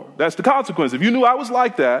more. That's the consequence. If you knew I was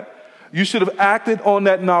like that, you should have acted on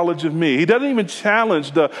that knowledge of me. He doesn't even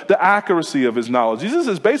challenge the accuracy of his knowledge. Jesus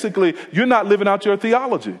says, basically, you're not living out your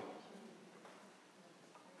theology.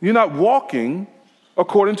 You're not walking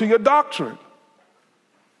according to your doctrine.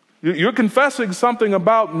 You're confessing something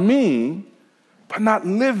about me, but not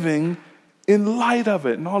living in light of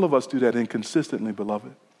it. And all of us do that inconsistently,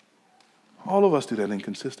 beloved. All of us do that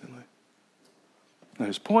inconsistently. Now,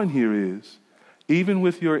 his point here is, even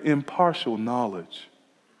with your impartial knowledge,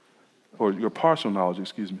 or your partial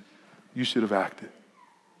knowledge, you should have acted.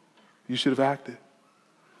 You should have acted.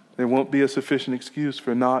 There won't be a sufficient excuse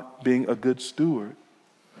for not being a good steward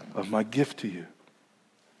of my gift to you.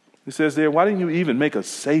 He says there, why didn't you even make a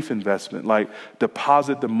safe investment, like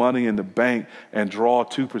deposit the money in the bank and draw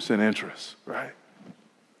 2% interest, right?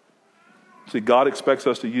 See, God expects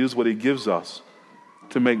us to use what he gives us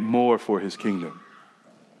to make more for his kingdom.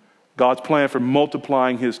 God's plan for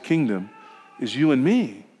multiplying his kingdom is you and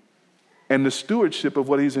me and the stewardship of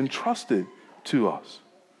what he's entrusted to us.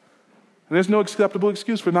 And there's no acceptable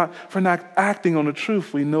excuse for not acting on the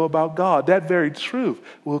truth we know about God. That very truth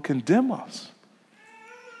will condemn us.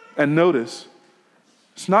 And notice,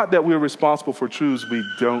 it's not that we're responsible for truths we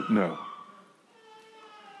don't know.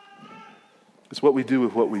 It's what we do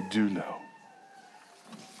with what we do know.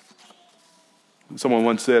 Someone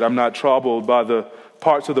once said, I'm not troubled by the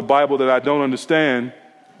parts of the Bible that I don't understand.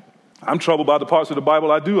 I'm troubled by the parts of the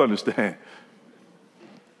Bible I do understand.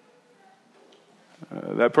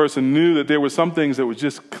 That person knew that there were some things that were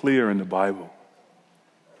just clear in the Bible.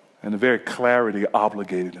 And the very clarity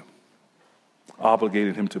obligated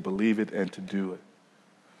him to believe it and to do it.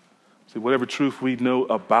 See, whatever truth we know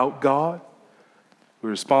about God, we're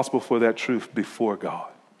responsible for that truth before God.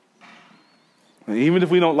 And even if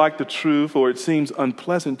we don't like the truth or it seems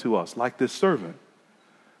unpleasant to us, like this servant,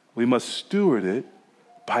 we must steward it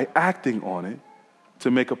by acting on it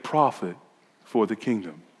to make a profit for the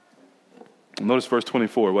kingdom. Notice verse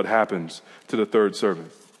 24, what happens to the third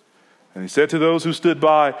servant. And he said to those who stood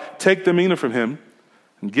by, take the mina from him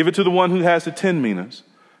and give it to the one who has the 10 minas.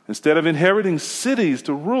 Instead of inheriting cities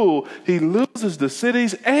to rule, he loses the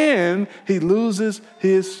cities and he loses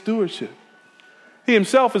his stewardship. He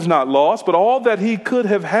himself is not lost, but all that he could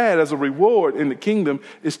have had as a reward in the kingdom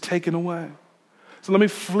is taken away. So let me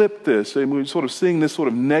flip this. And we're sort of seeing this sort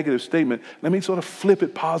of negative statement. Let me sort of flip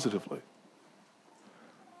it positively.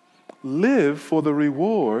 Live for the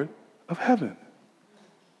reward of heaven.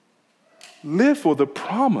 Live for the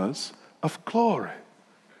promise of glory.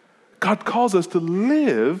 God calls us to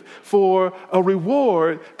live for a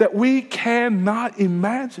reward that we cannot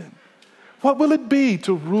imagine. What will it be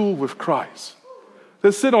to rule with Christ?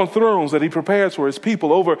 To sit on thrones that he prepares for his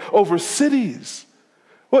people over cities.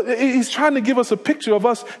 Well, he's trying to give us a picture of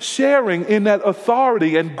us sharing in that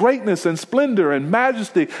authority and greatness and splendor and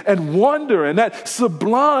majesty and wonder and that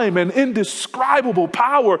sublime and indescribable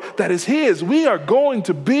power that is his. We are going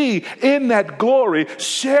to be in that glory,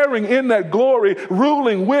 sharing in that glory,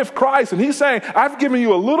 ruling with Christ. And he's saying, I've given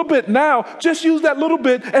you a little bit now. Just use that little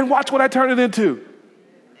bit and watch what I turn it into.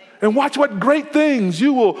 And watch what great things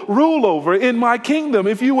you will rule over in my kingdom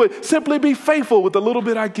if you would simply be faithful with the little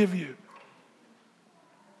bit I give you.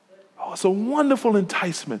 Oh, it's a wonderful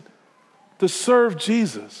enticement to serve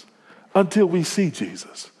Jesus until we see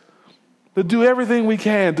Jesus. To do everything we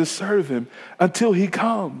can to serve him until he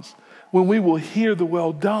comes, when we will hear the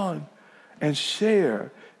well done and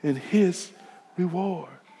share in his reward.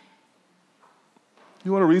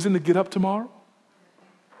 You want a reason to get up tomorrow?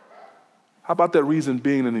 How about that reason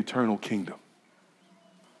being an eternal kingdom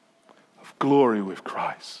of glory with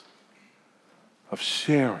Christ, of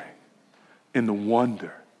sharing in the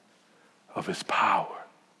wonder of his power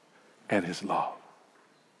and his love?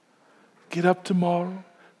 Get up tomorrow,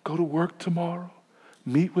 go to work tomorrow,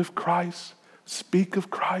 meet with Christ, speak of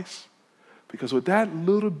Christ, because with that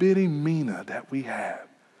little bitty mina that we have,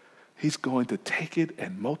 he's going to take it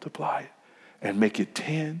and multiply it and make it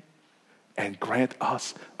 10 and grant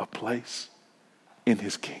us a place in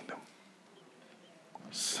his kingdom.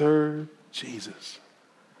 Serve Jesus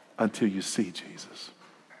until you see Jesus.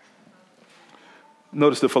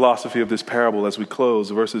 Notice the philosophy of this parable as we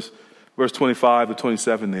close, verse 25 to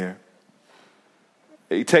 27 there.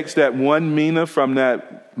 He takes that one mina from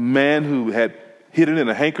that man who had hidden it in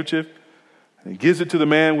a handkerchief and he gives it to the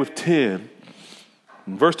man with 10.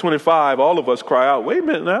 In verse 25, all of us cry out, wait a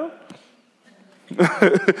minute now.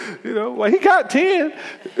 Well, he got 10.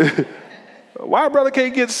 Why brother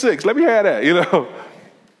can't get 6? Let me have that,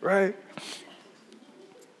 right?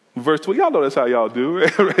 Verse 20, y'all know that's how y'all do,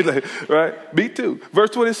 right? Me too.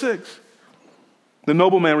 Verse 26, the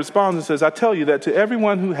nobleman responds and says, I tell you that to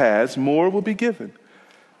everyone who has, more will be given.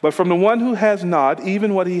 But from the one who has not,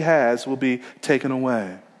 even what he has will be taken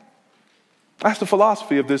away. That's the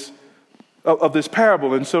philosophy of this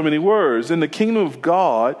parable in so many words. In the kingdom of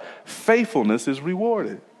God, faithfulness is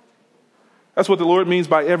rewarded. That's what the Lord means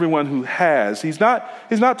by everyone who has. He's not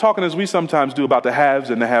talking as we sometimes do about the haves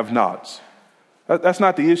and the have-nots. That's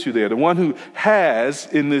not the issue there. The one who has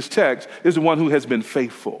in this text is the one who has been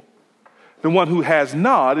faithful. The one who has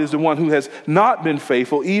not is the one who has not been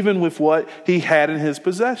faithful, even with what he had in his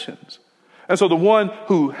possessions. And so the one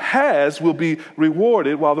who has will be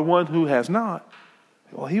rewarded, while the one who has not,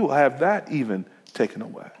 well, he will have that even taken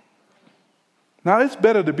away. Now, it's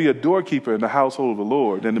better to be a doorkeeper in the household of the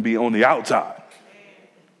Lord than to be on the outside.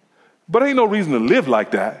 But ain't no reason to live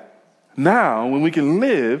like that now when we can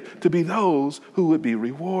live to be those who would be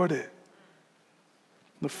rewarded.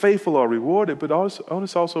 The faithful are rewarded, but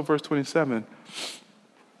notice also verse 27.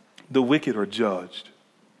 the wicked are judged.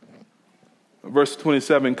 Verse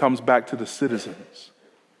 27 comes back to the citizens.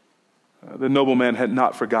 The nobleman had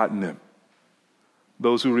not forgotten them,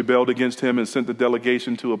 those who rebelled against him and sent the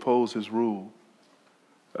delegation to oppose his rule.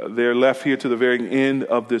 They're left here to the very end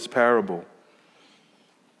of this parable.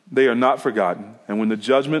 They are not forgotten. And when the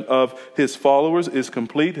judgment of his followers is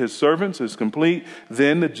complete, his servants is complete,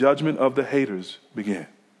 then the judgment of the haters begin.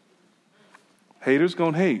 Haters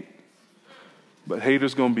gonna hate, but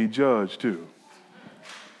haters gonna be judged too.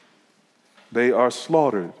 They are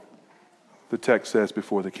slaughtered, the text says,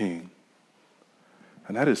 before the king.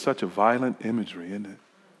 And that is such a violent imagery, isn't it?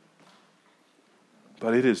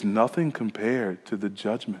 But it is nothing compared to the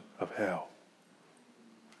judgment of hell.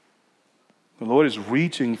 The Lord is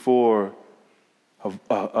reaching for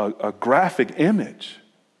a graphic image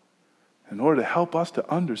in order to help us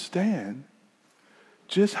to understand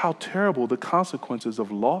just how terrible the consequences of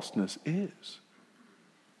lostness is.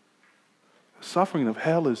 The suffering of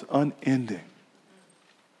hell is unending.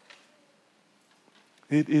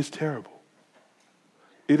 It is terrible.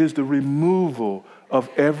 It is the removal of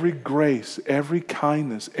every grace, every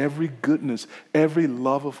kindness, every goodness, every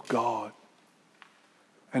love of God,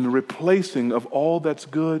 and the replacing of all that's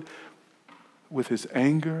good with his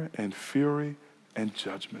anger and fury and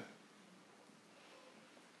judgment.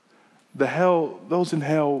 Those in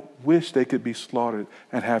hell wish they could be slaughtered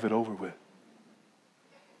and have it over with.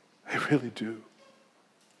 They really do.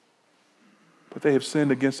 But they have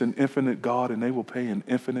sinned against an infinite God, and they will pay an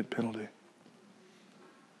infinite penalty.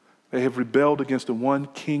 They have rebelled against the one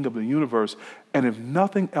king of the universe, and if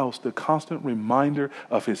nothing else, the constant reminder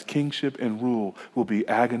of his kingship and rule will be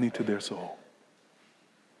agony to their soul.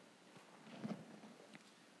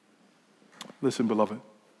 Listen, beloved,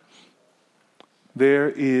 there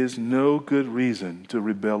is no good reason to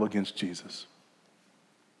rebel against Jesus.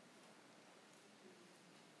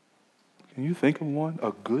 Can you think of one?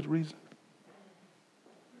 A good reason?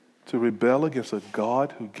 To rebel against a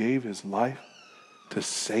God who gave his life to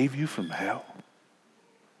save you from hell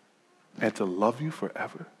and to love you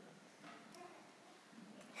forever?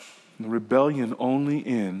 The rebellion only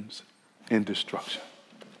ends in destruction.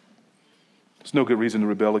 There's no good reason to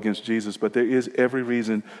rebel against Jesus, but there is every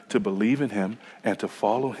reason to believe in him and to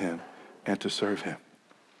follow him and to serve him.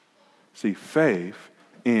 See, faith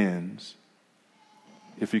ends,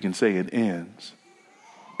 if you can say it ends,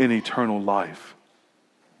 in eternal life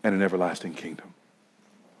and an everlasting kingdom.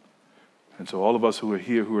 And so all of us who are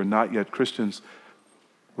here who are not yet Christians,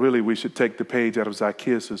 really we should take the page out of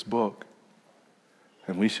Zacchaeus' book,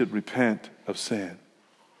 and we should repent of sin,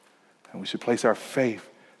 and we should place our faith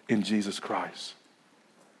in Jesus Christ.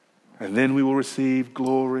 And then we will receive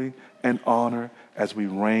glory and honor as we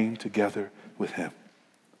reign together with him.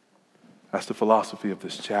 That's the philosophy of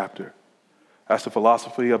this chapter. That's the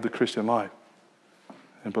philosophy of the Christian life.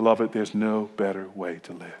 And beloved, there's no better way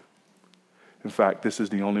to live. In fact, this is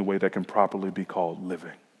the only way that can properly be called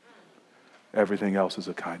living. Everything else is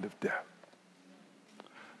a kind of death.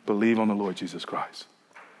 Believe on the Lord Jesus Christ,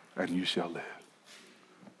 and you shall live.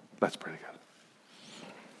 Let's pray together.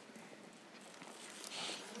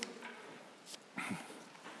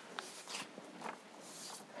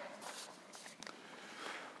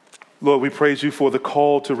 Lord, we praise you for the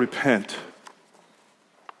call to repent,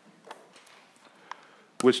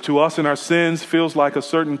 which to us in our sins feels like a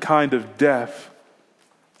certain kind of death,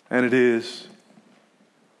 and it is.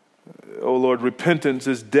 Oh Lord, repentance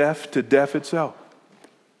is death to death itself,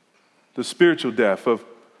 the spiritual death of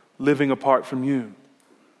living apart from you.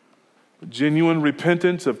 Genuine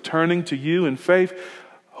repentance of turning to you in faith,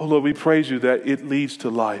 oh Lord, we praise you that it leads to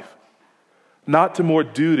life, not to more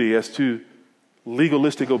duty as to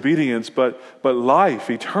legalistic obedience, but life,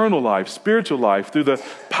 eternal life, spiritual life through the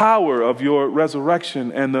power of your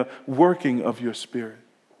resurrection and the working of your Spirit.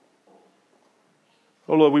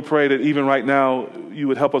 Oh Lord, we pray that even right now you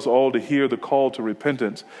would help us all to hear the call to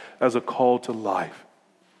repentance as a call to life,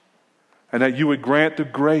 and that you would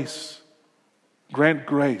grant grace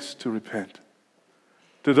to repent.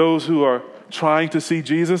 To those who are trying to see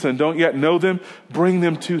Jesus and don't yet know them, bring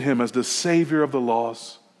them to him as the Savior of the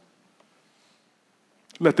lost.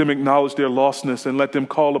 Let them acknowledge their lostness and let them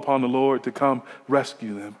call upon the Lord to come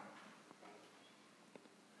rescue them.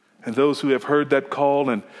 And those who have heard that call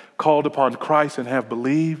and called upon Christ and have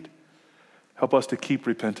believed, help us to keep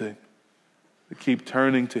repenting, to keep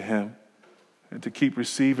turning to him, and to keep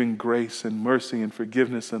receiving grace and mercy and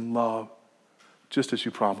forgiveness and love, just as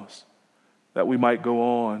you promised, that we might go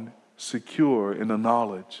on secure in the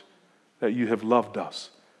knowledge that you have loved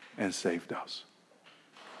us and saved us.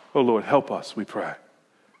 Oh Lord, help us, we pray,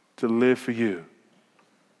 to live for you,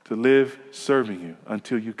 to live serving you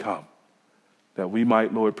until you come, that we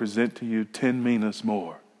might, Lord, present to you 10 minas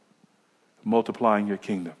more, multiplying your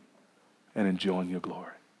kingdom and enjoying your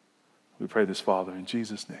glory. We pray this, Father, in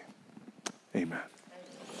Jesus' name. Amen.